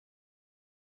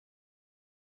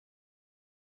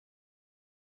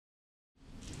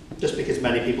Just because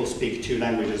many people speak 2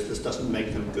 languages, this doesn't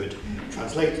make them good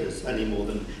translators any more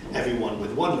than everyone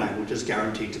with 1 language is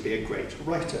guaranteed to be a great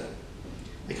writer.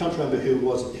 I can't remember who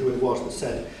it was that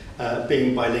said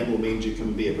being bilingual means you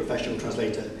can be a professional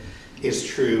translator is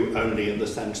true only in the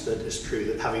sense that it's true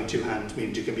that having 2 hands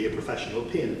means you can be a professional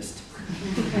pianist.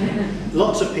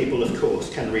 Lots of people, of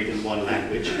course, can read in 1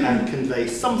 language and convey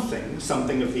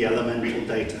something of the elemental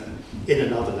data in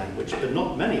another language, but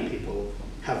not many people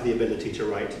have the ability to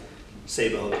write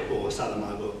Sebald or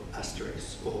Saramago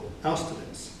Asterix or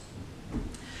Austerlitz.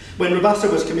 When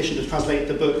Rabassa was commissioned to translate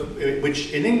the book,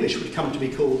 which in English would come to be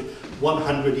called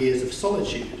 100 Years of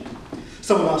Solitude,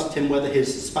 someone asked him whether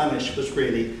his Spanish was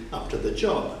really up to the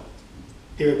job.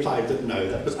 He replied that no,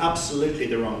 that was absolutely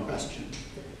the wrong question.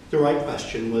 The right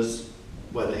question was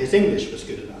whether his English was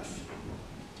good enough.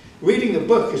 Reading the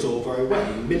book is all very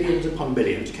well, millions upon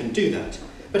millions can do that.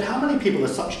 But how many people are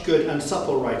such good and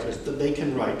supple writers that they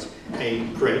can write a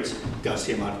great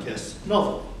Garcia Marquez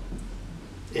novel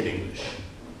in English?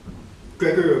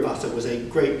 Gregory Rabassa was a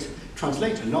great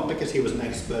translator, not because he was an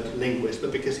expert linguist,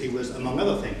 but because he was, among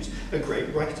other things, a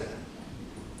great writer.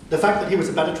 The fact that he was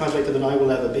a better translator than I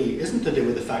will ever be isn't to do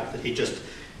with the fact that he just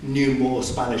knew more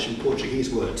Spanish and Portuguese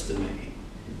words than me,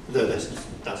 though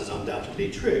that is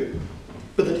undoubtedly true,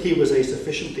 but that he was a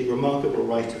sufficiently remarkable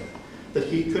writer that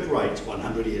he could write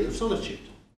 100 Years of Solitude.